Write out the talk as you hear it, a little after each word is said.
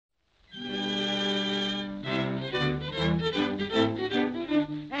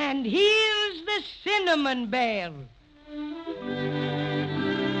Cinnamon Bear.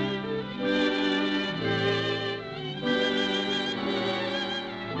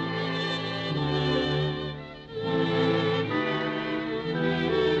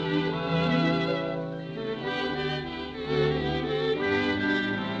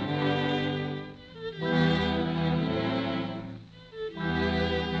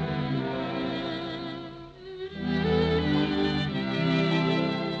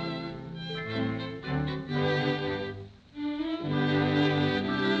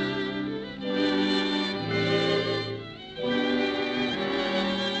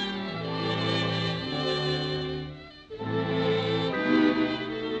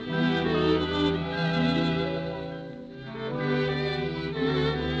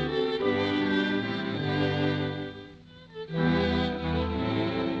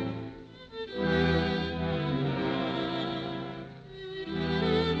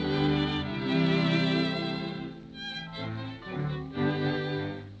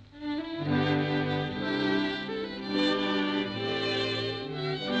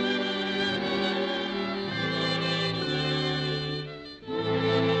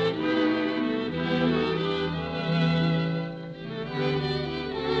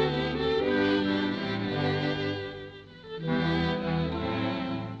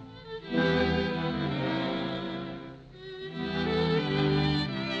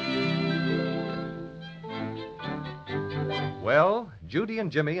 Well, Judy and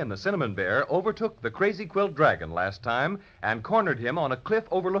Jimmy and the Cinnamon Bear overtook the Crazy Quilt Dragon last time and cornered him on a cliff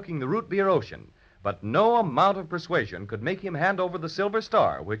overlooking the Root Beer Ocean. But no amount of persuasion could make him hand over the Silver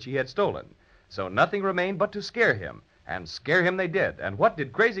Star, which he had stolen. So nothing remained but to scare him. And scare him they did. And what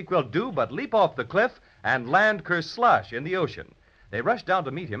did Crazy Quilt do but leap off the cliff and land kerslosh in the ocean? They rushed down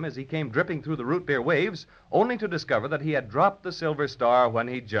to meet him as he came dripping through the root beer waves, only to discover that he had dropped the Silver Star when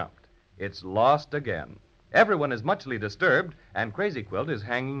he jumped. It's lost again. Everyone is muchly disturbed, and Crazy Quilt is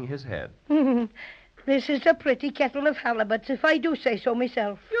hanging his head. This is a pretty kettle of halibuts, if I do say so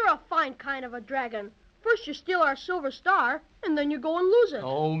myself. You're a fine kind of a dragon. First you steal our Silver Star, and then you go and lose it.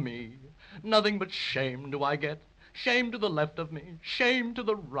 Oh, me. Nothing but shame do I get. Shame to the left of me. Shame to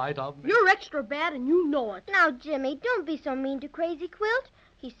the right of me. You're extra bad, and you know it. Now, Jimmy, don't be so mean to Crazy Quilt.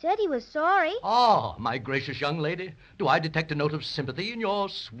 He said he was sorry. Ah, my gracious young lady. Do I detect a note of sympathy in your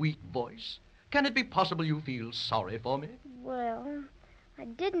sweet voice? Can it be possible you feel sorry for me? Well, I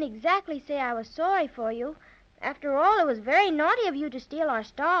didn't exactly say I was sorry for you. After all, it was very naughty of you to steal our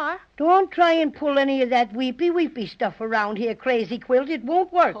star. Don't try and pull any of that weepy stuff around here, Crazy Quilt. It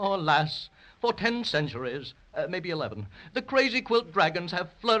won't work. Oh, lass, for 10 centuries, maybe 11, the Crazy Quilt dragons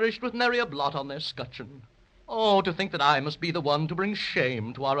have flourished with nary a blot on their scutcheon. Oh, to think that I must be the one to bring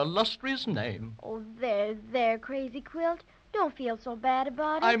shame to our illustrious name. Oh, there, Crazy Quilt. Don't feel so bad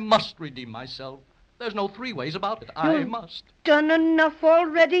about it. I must redeem myself. There's no 3 ways about it. I must. Done enough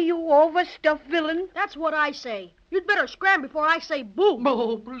already, you overstuffed villain. That's what I say. You'd better scram before I say boo.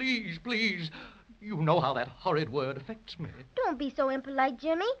 Oh, please. You know how that horrid word affects me. Don't be so impolite,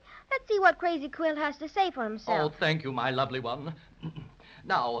 Jimmy. Let's see what Crazy Quilt has to say for himself. Oh, thank you, my lovely one.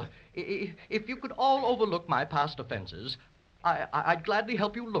 Now, if you could all overlook my past offenses, I'd gladly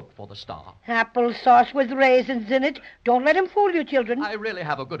help you look for the star. Applesauce with raisins in it. Don't let him fool you, children. I really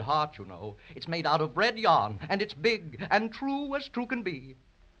have a good heart, you know. It's made out of red yarn, and it's big and true as true can be.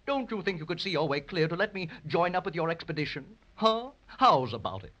 Don't you think you could see your way clear to let me join up with your expedition? Huh? How's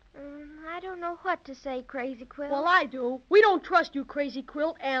about it? I don't know what to say, Crazy Quilt. Well, I do. We don't trust you, Crazy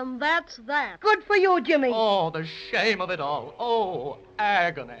Quilt, and that's that. Good for you, Jimmy. Oh, the shame of it all. Oh,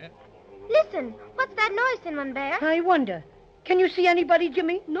 agony. Listen, what's that noise, Cinnamon Bear? I wonder. Can you see anybody,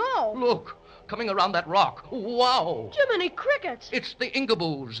 Jimmy? No. Look, coming around that rock. Wow. Jiminy crickets. It's the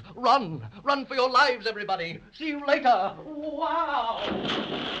Inkaboos. Run for your lives, everybody. See you later. Wow.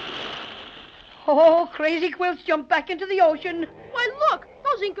 Oh, Crazy Quilt's jumped back into the ocean. Why, look,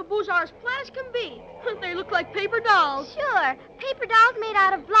 those Inkaboos are as flat as can be. They look like paper dolls. Sure, paper dolls made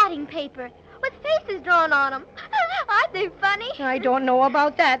out of blotting paper with faces drawn on them. Aren't they funny? I don't know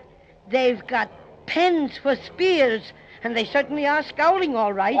about that. They've got pens for spears, and they certainly are scowling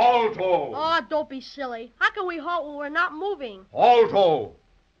all right. Alto! Oh, don't be silly. How can we halt when we're not moving? Alto!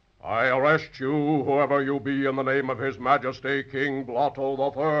 I arrest you, whoever you be, in the name of His Majesty King Blotto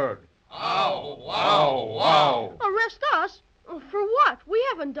III. Wow. Arrest us? For what? We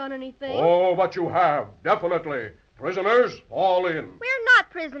haven't done anything. Oh, but you have, definitely. Prisoners, fall in. We're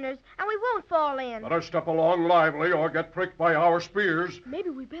not prisoners, and we won't fall in. Better step along lively or get pricked by our spears. Maybe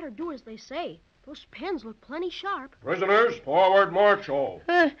we better do as they say. Those pens look plenty sharp. Prisoners, forward march all.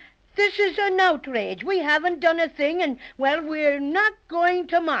 This is an outrage. We haven't done a thing, and, well, we're not going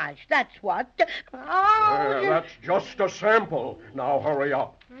to march. That's what. That's just a sample. Now hurry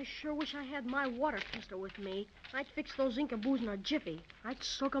up. I sure wish I had my water pistol with me. I'd fix those Inkaboos in a jiffy. I'd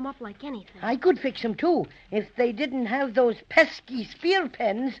soak 'em up like anything. I could fix them, too, if they didn't have those pesky spear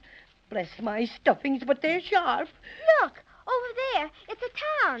pens. Bless my stuffings, but they're sharp. Look, over there. It's a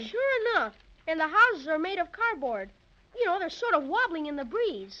town. Sure enough. And the houses are made of cardboard. You know, they're sort of wobbling in the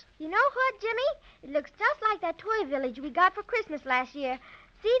breeze. You know what, Jimmy? It looks just like that toy village we got for Christmas last year.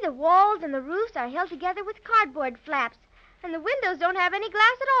 See, the walls and the roofs are held together with cardboard flaps. And the windows don't have any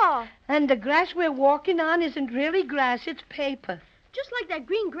glass at all. And the grass we're walking on isn't really grass, it's paper. Just like that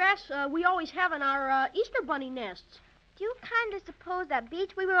green grass we always have in our Easter bunny nests. Do you kind of suppose that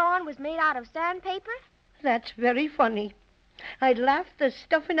beach we were on was made out of sandpaper? That's very funny. I'd laugh the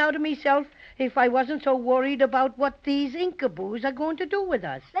stuffing out of myself if I wasn't so worried about what these Inkaboos are going to do with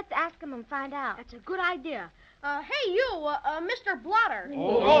us. Let's ask them and find out. That's a good idea. Hey, you, Mr. Blotter.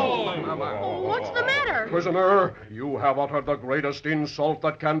 What's the matter? Prisoner, you have uttered the greatest insult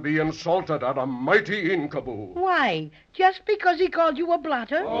that can be insulted at a mighty Inkaboo. Why? Just because he called you a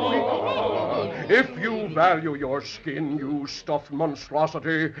blotter? If you value your skin, you stuffed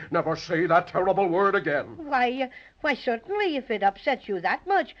monstrosity, never say that terrible word again. Why, certainly, if it upsets you that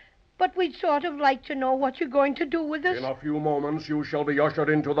much. But we'd sort of like to know what you're going to do with us. In a few moments, you shall be ushered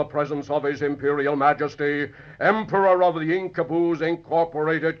into the presence of His Imperial Majesty, Emperor of the Inkaboos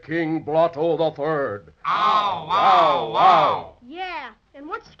Incorporated, King Blotto III. Ow, wow, wow. Yeah, and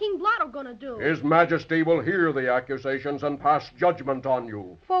what's King Blotto gonna do? His Majesty will hear the accusations and pass judgment on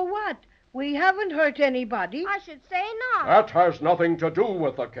you. For what? We haven't hurt anybody. I should say not. That has nothing to do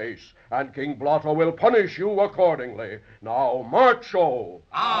with the case, and King Blotto will punish you accordingly. Now, marcho!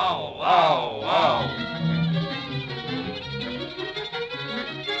 Ow, wow, wow.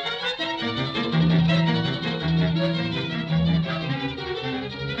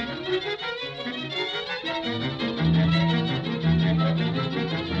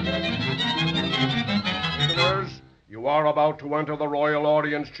 Prisoners, you are about to enter the royal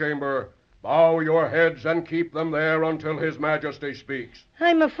audience chamber. Bow your heads and keep them there until His Majesty speaks.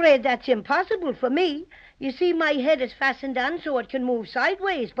 I'm afraid that's impossible for me. You see, my head is fastened on so it can move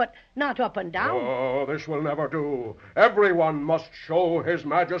sideways, but not up and down. Oh, this will never do. Everyone must show His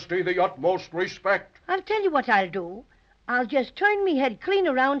Majesty the utmost respect. I'll tell you what I'll do. I'll just turn me head clean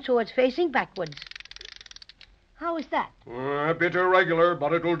around so it's facing backwards. How is that? A bit irregular,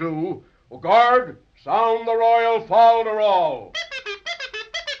 but it'll do. Guard, sound the royal falderall.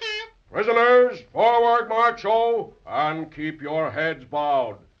 Prisoners, forward, marcho, and keep your heads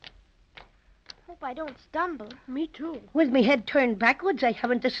bowed. Hope I don't stumble. Me too. With me head turned backwards, I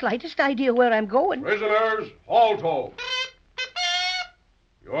haven't the slightest idea where I'm going. Prisoners, alto.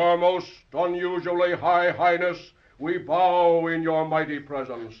 Your most unusually high highness, we bow in your mighty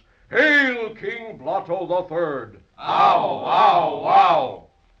presence. Hail, King Blotto III. Ow, wow, wow.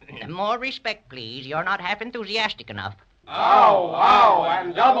 More respect, please. You're not half enthusiastic enough. Ow, wow,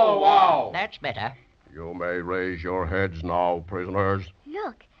 and double wow. That's better. You may raise your heads now, prisoners.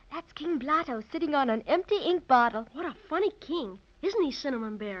 Look, that's King Blotto sitting on an empty ink bottle. What a funny king. Isn't he,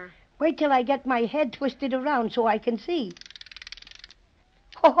 Cinnamon Bear? Wait till I get my head twisted around so I can see.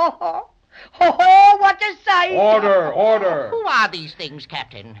 Ho, ho, ho. Ho, ho, what a sight! Order! Who are these things,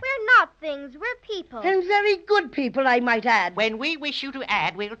 Captain? We're not things, we're people. And very good people, I might add. When we wish you to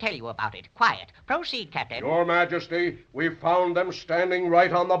add, we'll tell you about it. Quiet. Proceed, Captain. Your Majesty, we found them standing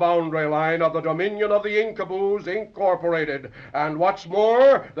right on the boundary line of the dominion of the Inkaboos Incorporated. And what's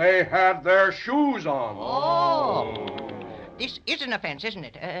more, they had their shoes on. Oh. This is an offense, isn't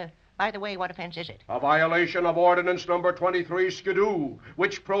it? By the way, what offense is it? A violation of Ordinance Number 23 Skidoo,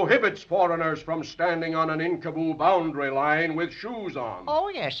 which prohibits foreigners from standing on an Inkaboo boundary line with shoes on. Oh,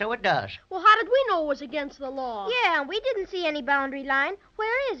 yes, so it does. Well, how did we know it was against the law? Yeah, we didn't see any boundary line.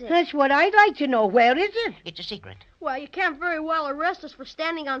 Where is it? That's what I'd like to know. Where is it? It's a secret. Well, you can't very well arrest us for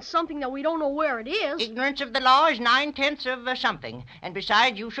standing on something that we don't know where it is. Ignorance of the law is 9/10 of something. And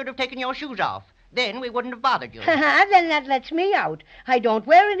besides, you should have taken your shoes off. Then we wouldn't have bothered you. Then that lets me out. I don't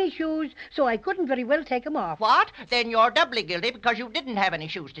wear any shoes, so I couldn't very well take them off. What? Then you're doubly guilty because you didn't have any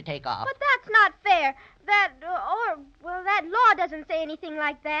shoes to take off. But that's not fair. That law doesn't say anything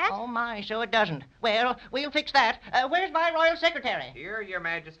like that. Oh, my, so it doesn't. Well, we'll fix that. Where's my royal secretary? Here, Your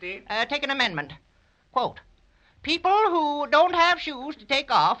Majesty. Take an amendment. Quote, people who don't have shoes to take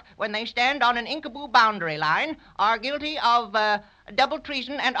off when they stand on an Inkaboo boundary line are guilty of double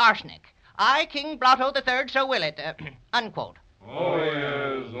treason and arsenic. I, King Blotto III, so will it. Unquote. Oh,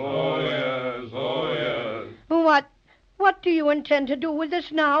 yes, oh, yes, oh, yes. What do you intend to do with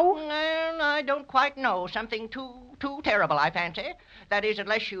this now? Well, I don't quite know. Something too terrible, I fancy. That is,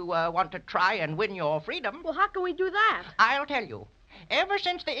 unless you want to try and win your freedom. Well, how can we do that? I'll tell you. Ever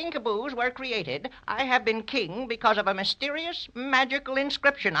since the Inkaboos were created, I have been king because of a mysterious, magical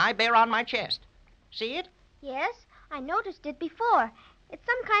inscription I bear on my chest. See it? Yes, I noticed it before. It's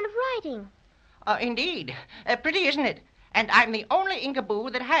some kind of writing. Indeed. Pretty, isn't it? And I'm the only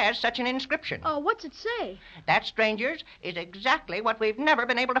Inkaboo that has such an inscription. Oh, what's it say? That, strangers, is exactly what we've never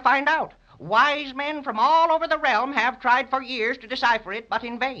been able to find out. Wise men from all over the realm have tried for years to decipher it, but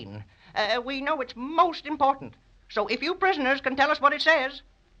in vain. We know it's most important. So if you prisoners can tell us what it says,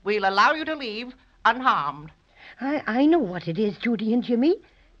 we'll allow you to leave unharmed. I know what it is, Judy and Jimmy.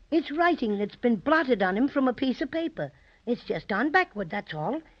 It's writing that's been blotted on him from a piece of paper. It's just on backward, that's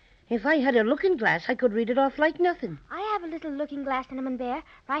all. If I had a looking-glass, I could read it off like nothing. I have a little looking-glass, Cinnamon Bear,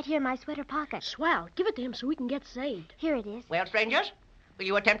 right here in my sweater pocket. Swell. Give it to him so we can get saved. Here it is. Well, strangers, will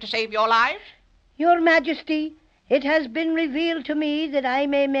you attempt to save your lives? Your Majesty, it has been revealed to me that I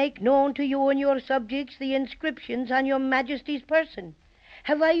may make known to you and your subjects the inscriptions on your Majesty's person.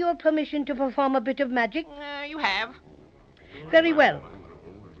 Have I your permission to perform a bit of magic? You have. Very well.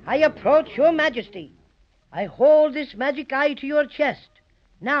 I approach your Majesty. I hold this magic eye to your chest.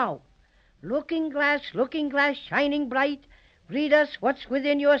 Now, looking glass, shining bright, read us what's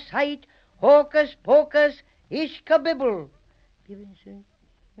within your sight. Hocus pocus, ishkabibble.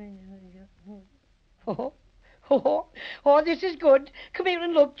 Oh, this is good. Come here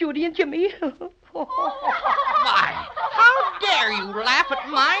and look, Judy and Jimmy. Why, how dare you laugh at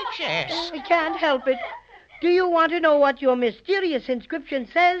my chest? I can't help it. Do you want to know what your mysterious inscription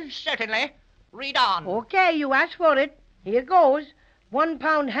says? Certainly. Read on. Okay, you asked for it. Here goes. 1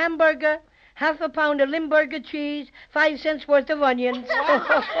 pound hamburger, half a pound of Limburger cheese, 5 cents worth of onions.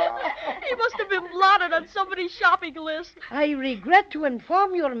 He must have been blotted on somebody's shopping list. I regret to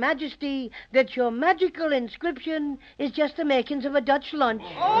inform your Majesty that your magical inscription is just the makings of a Dutch lunch.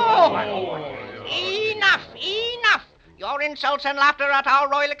 Oh! Enough! Your insults and laughter at our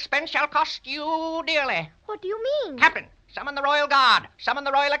royal expense shall cost you dearly. What do you mean? Captain, summon the royal guard. Summon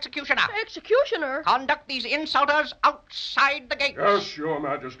the royal executioner. Executioner? Conduct these insulters outside the gates. Yes, Your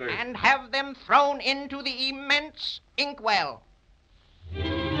Majesty. And have them thrown into the immense inkwell.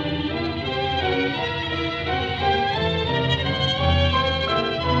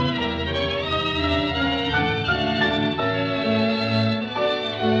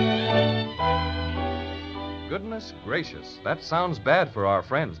 Goodness gracious, that sounds bad for our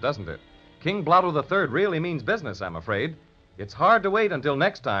friends, doesn't it? King Blotto III really means business, I'm afraid. It's hard to wait until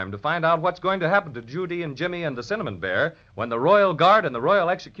next time to find out what's going to happen to Judy and Jimmy and the Cinnamon Bear when the Royal Guard and the Royal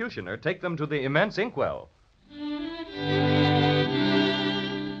Executioner take them to the immense inkwell.